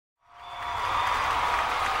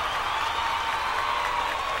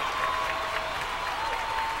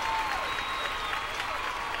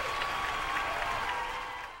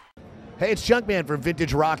Hey, it's Junkman from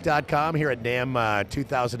Vintagerockdotcom here at NAMM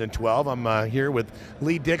 2012. I'm here with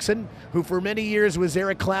Lee Dickson, who for many years was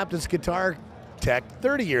Eric Clapton's guitar tech,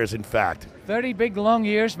 30 years in fact. 30 big long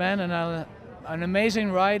years, man, and an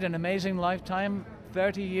amazing ride, an amazing lifetime,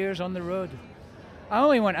 30 years on the road. I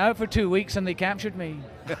only went out for 2 weeks and they captured me.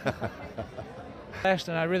 And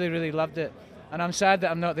I really, really loved it. And I'm sad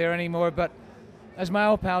that I'm not there anymore, but as my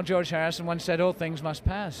old pal George Harrison once said, all things must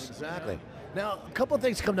pass. Exactly. Now, a couple of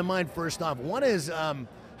things come to mind first off. One is,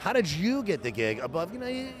 how did you get the gig above,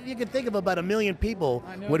 you can think of about 1 million people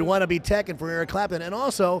would want to be teching for Eric Clapton. And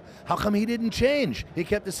also, how come he didn't change? He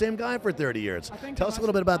kept the same guy for 30 years. Tell us a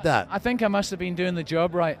little bit about that. I think I must have been doing the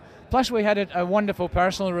job right. Plus, we had a wonderful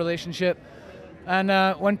personal relationship.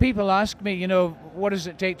 And when people ask me, what does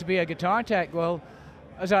it take to be a guitar tech? Well,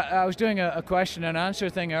 as I was doing a question and answer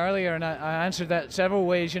thing earlier, and I answered that several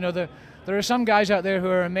ways. There are some guys out there who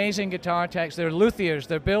are amazing guitar techs. They're luthiers,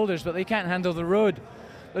 they're builders, but they can't handle the road.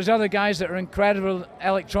 There's other guys that are incredible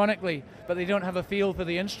electronically, but they don't have a feel for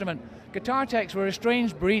the instrument. Guitar techs were a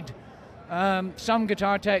strange breed. Some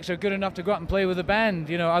guitar techs are good enough to go out and play with a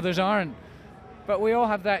band, others aren't. But we all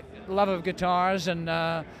have that love of guitars, and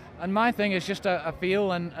my thing is just a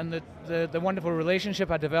feel and the wonderful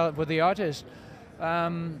relationship I developed with the artist.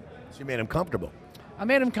 So you made him comfortable. I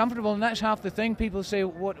made him comfortable, and that's half the thing. People say,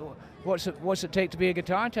 what's it take to be a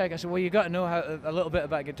guitar tech? I said, well, you got to know a little bit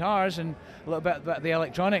about guitars and a little bit about the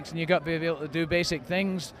electronics, and you got to be able to do basic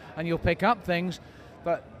things, and you'll pick up things.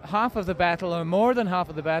 But half of the battle, or more than half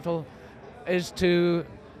of the battle, is to,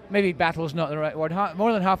 maybe battle is not the right word,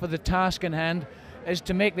 more than half of the task in hand is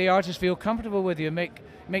to make the artist feel comfortable with you, make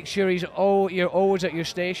sure you're always at your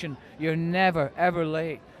station. You're never, ever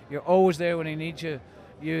late. You're always there when he needs you.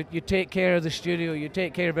 You take care of the studio, you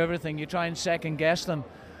take care of everything, you try and second guess them,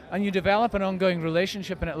 and you develop an ongoing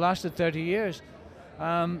relationship, and it lasted 30 years.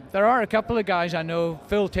 There are a couple of guys I know,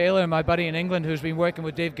 Phil Taylor, my buddy in England, who's been working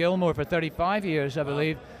with Dave Gilmour for 35 years, I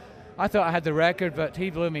believe. I thought I had the record, but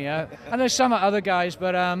he blew me out. And there's some other guys,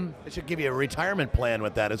 but... They should give you a retirement plan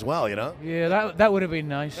with that as well, Yeah, that would have been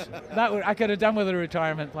nice. I could have done with a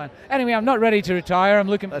retirement plan. Anyway, I'm not ready to retire. I'm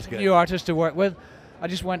looking for new artists to work with. I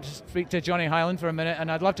just went to speak to Johnny Hyland for a minute,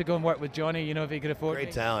 and I'd love to go and work with Johnny, if he could afford me.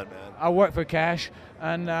 Great talent, man. I work for cash,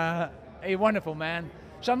 and a wonderful man.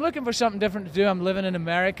 So I'm looking for something different to do. I'm living in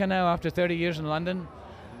America now after 30 years in London.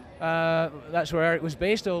 That's where Eric was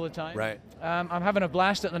based all the time. Right. I'm having a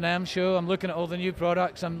blast at the NAMM show. I'm looking at all the new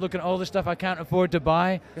products. I'm looking at all the stuff I can't afford to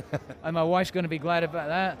buy, and my wife's going to be glad about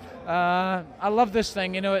that. I love this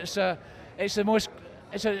thing.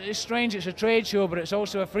 It's strange, it's a trade show, but it's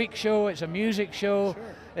also a freak show, it's a music show, sure.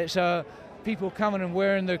 It's a people coming and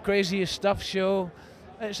wearing their craziest stuff show.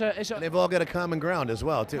 And they've all got a common ground as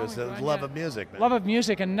well, too. It's the love of music, man. Love of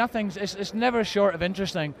music, and it's never short of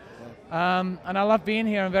interesting. And I love being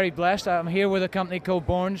here. I'm very blessed. I'm here with a company called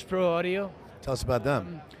Borns Pro Audio. Tell us about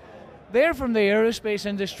them. They're from the aerospace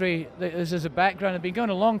industry. This is a background. They've been going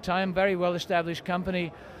a long time, very well-established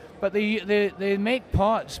company. But they make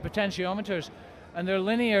pots, potentiometers, and they're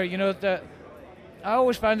linear. I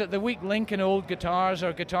always found that the weak link in old guitars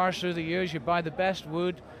or guitars through the years, you buy the best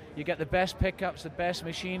wood, you get the best pickups, the best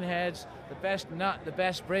machine heads, the best nut, the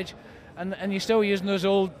best bridge, and you're still using those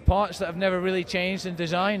old pots that have never really changed in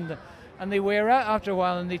design, and they wear out after a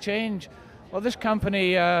while and they change. Well, this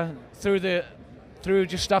company, through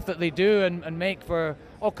just stuff that they do and make for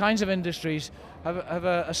all kinds of industries, have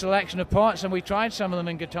a selection of pots, and we tried some of them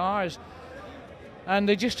in guitars, and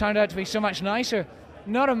they just turned out to be so much nicer.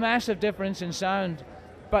 Not a massive difference in sound,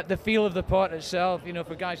 but the feel of the pot itself,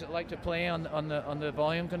 for guys that like to play on the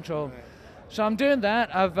volume control. Right. So I'm doing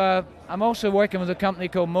that. I'm also working with a company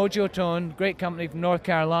called Mojo Tone, great company from North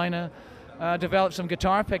Carolina. Developed some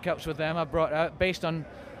guitar pickups with them I brought out based on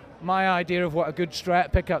my idea of what a good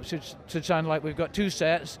Strat pickup should sound like. We've got two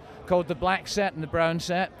sets called the black set and the brown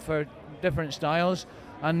set for different styles.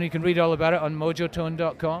 And you can read all about it on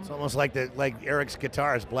Vintagerockdotcom. It's almost like Eric's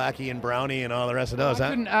guitars, Blackie and Brownie and all the rest of those,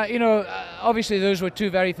 obviously those were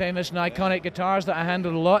two very famous and iconic guitars that I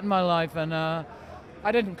handled a lot in my life, and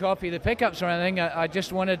I didn't copy the pickups or anything. I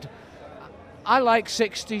just wanted, I like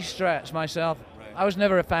 60 Strats myself. Right. I was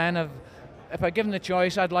never a fan of, if I given the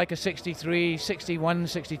choice, I'd like a 63, 61,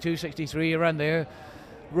 62, 63, around there.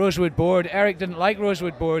 Rosewood board. Eric didn't like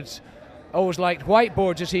rosewood boards. Always liked white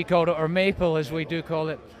boards, as he called it, or maple, as we do call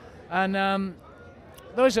it. And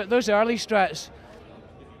those early Strats,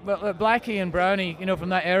 well, Blackie and Brownie, from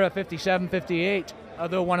that era, 57, 58,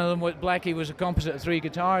 although one of them, Blackie, was a composite of 3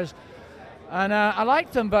 guitars. And I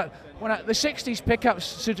liked them, but the 60s pickups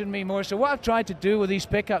suited me more. So what I've tried to do with these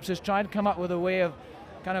pickups is try to come up with a way of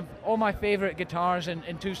kind of all my favorite guitars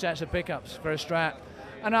in 2 sets of pickups for a Strat.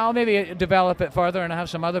 And I'll maybe develop it further, and I have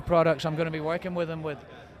some other products I'm going to be working with them with,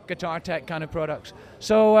 guitar tech kind of products.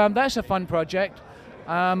 So that's a fun project.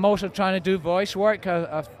 I'm also trying to do voice work.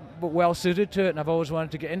 I'm well suited to it, and I've always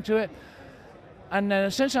wanted to get into it.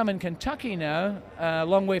 And since I'm in Kentucky now, a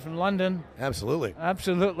long way from London. Absolutely.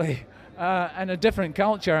 Absolutely. And a different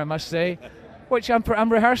culture, I must say, which I'm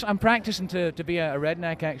practicing to be a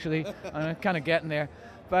redneck, actually. I'm kind of getting there.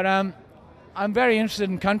 But I'm very interested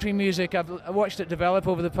in country music. I've watched it develop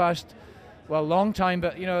over the past, well, long time,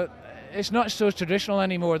 but, you know, it's not so traditional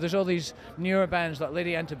anymore. There's all these newer bands like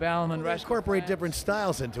Lady Antebellum and rest. Incorporate different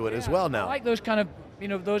styles into it as well now. I like those kind of, you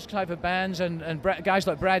know, those type of bands, and guys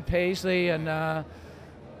like Brad Paisley and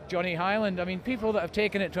Johnny Highland. I mean, people that have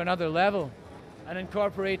taken it to another level and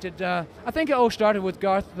incorporated. I think it all started with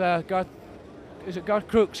Garth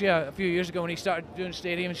Crooks? Yeah, a few years ago when he started doing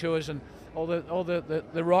stadium shows and all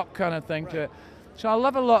the rock kind of thing to it. So I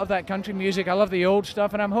love a lot of that country music. I love the old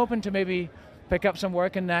stuff, and I'm hoping to maybe pick up some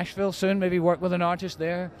work in Nashville soon, maybe work with an artist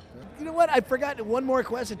there. You know what, I forgot one more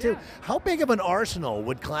question too. How big of an arsenal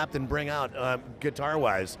would Clapton bring out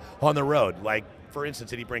guitar-wise on the road? Like, for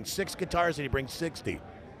instance, did he bring 6 guitars, did he bring 60?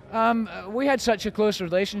 We had such a close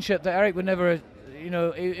relationship that Eric would never, you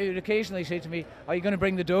know, he would occasionally say to me, are you going to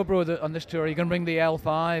bring the Dobro on this tour? Are you going to bring the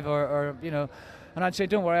L5? Or, you know, and I'd say,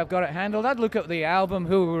 don't worry, I've got it handled. I'd look at the album,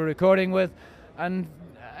 who we were recording with, and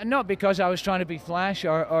not because I was trying to be flash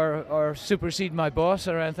or supersede my boss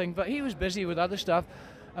or anything, but he was busy with other stuff,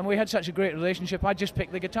 and we had such a great relationship. I just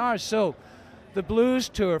picked the guitars. So the blues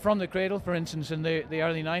tour, From the Cradle, for instance, in the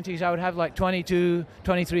early 90s, I would have like 22,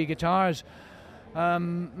 23 guitars,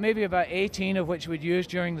 maybe about 18 of which we'd use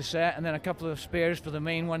during the set, and then a couple of spares for the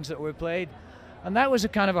main ones that were played. And that was a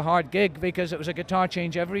kind of a hard gig because it was a guitar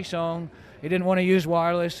change every song. He didn't want to use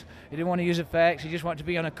wireless, he didn't want to use effects, he just wanted to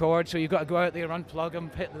be on a chord, so you've got to go out there, unplug them,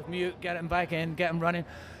 hit the mute, get them back in, get them running,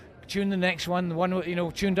 tune the next one, the one, you know,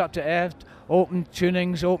 tuned up to F, open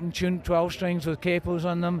tunings, open tuned 12 strings with capos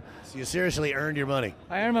on them. So you seriously earned your money.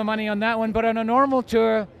 I earned my money on that one, but on a normal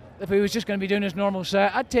tour, if he was just going to be doing his normal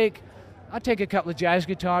set, I'd take a couple of jazz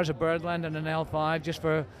guitars, a Birdland and an L5, just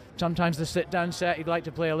for sometimes the sit-down set, he'd like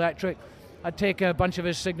to play electric. I'd take a bunch of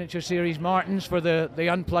his signature series Martins for the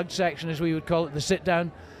unplugged section, as we would call it, the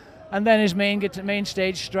sit-down, and then his main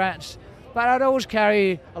stage Strats. But I'd always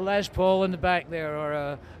carry a Les Paul in the back there,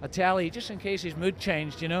 or a Tele, just in case his mood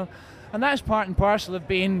changed, you know. And that's part and parcel of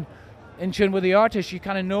being in tune with the artist. You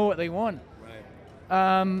kind of know what they want.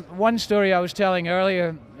 Right. One story I was telling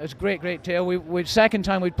earlier, it's a great tale. Second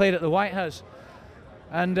time we played at the White House,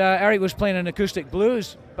 and Eric was playing an acoustic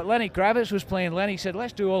blues, but Lenny Kravitz was playing. Lenny said,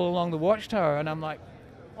 let's do All Along the Watchtower, and I'm like,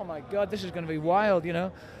 oh my God, this is going to be wild, you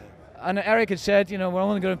know. And Eric had said, you know, we're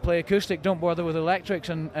only going to play acoustic, don't bother with electrics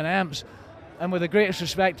and amps. And with the greatest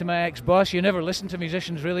respect to my ex-boss, you never listen to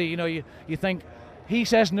musicians really, you know, you think, he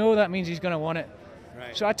says no, that means he's going to want it.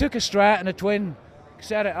 Right. So I took a Strat and a Twin,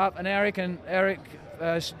 set it up, and Eric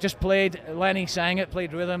just played, Lenny sang it,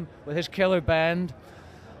 played rhythm with his killer band.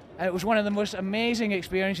 And it was one of the most amazing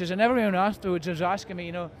experiences, and everyone afterwards was asking me,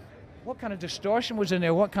 you know, what kind of distortion was in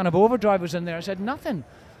there, what kind of overdrive was in there? I said, nothing.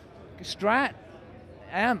 Strat,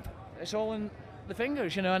 amp, it's all in the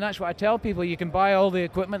fingers, you know, and that's what I tell people. You can buy all the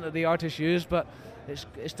equipment that the artist used, but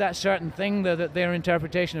it's that certain thing that their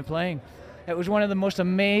interpretation of playing. It was one of the most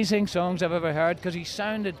amazing songs I've ever heard, because he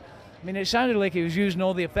sounded, I mean, it sounded like he was using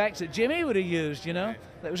all the effects that Jimmy would have used, you know. Right.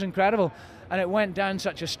 It was incredible. And it went down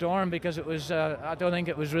such a storm because it was, I don't think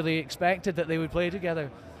it was really expected that they would play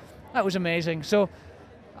together. That was amazing. So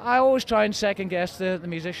I always try and second guess the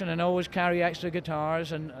musician, and always carry extra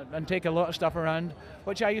guitars and take a lot of stuff around,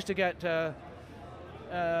 which I used to get, the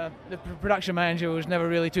production manager was never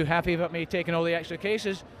really too happy about me taking all the extra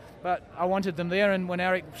cases, but I wanted them there. And when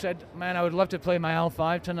Eric said, man, I would love to play my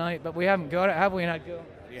L5 tonight, but we haven't got it, have we? And I'd go,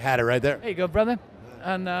 you had it right there. There you go, brother.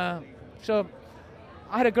 And so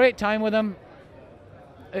I had a great time with him.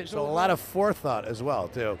 So a lot of forethought as well,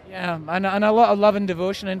 too. Yeah, and a lot of love and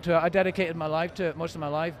devotion into it. I dedicated my life to it, most of my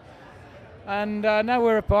life. And now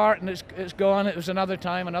we're apart, and it's gone. It was another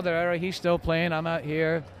time, another era. He's still playing. I'm out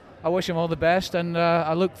here. I wish him all the best, and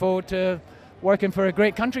I look forward to working for a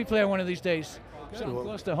great country player one of these days. So I'm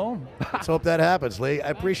close to home. Let's hope that happens, Lee. I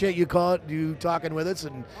appreciate you talking with us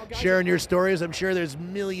and sharing your stories. I'm sure there's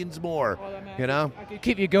millions more, you know? I could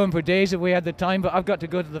keep you going for days if we had the time, but I've got to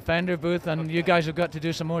go to the Fender booth, and you guys have got to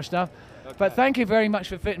do some more stuff. Okay. But thank you very much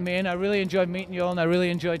for fitting me in. I really enjoyed meeting you all, and I really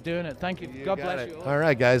enjoyed doing it. Thank you. God bless you all. All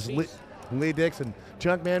right, guys. Lee Dickson,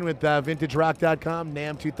 Junkman with Vintagerockdotcom,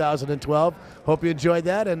 NAMM 2012. Hope you enjoyed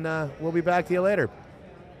that, and we'll be back to you later.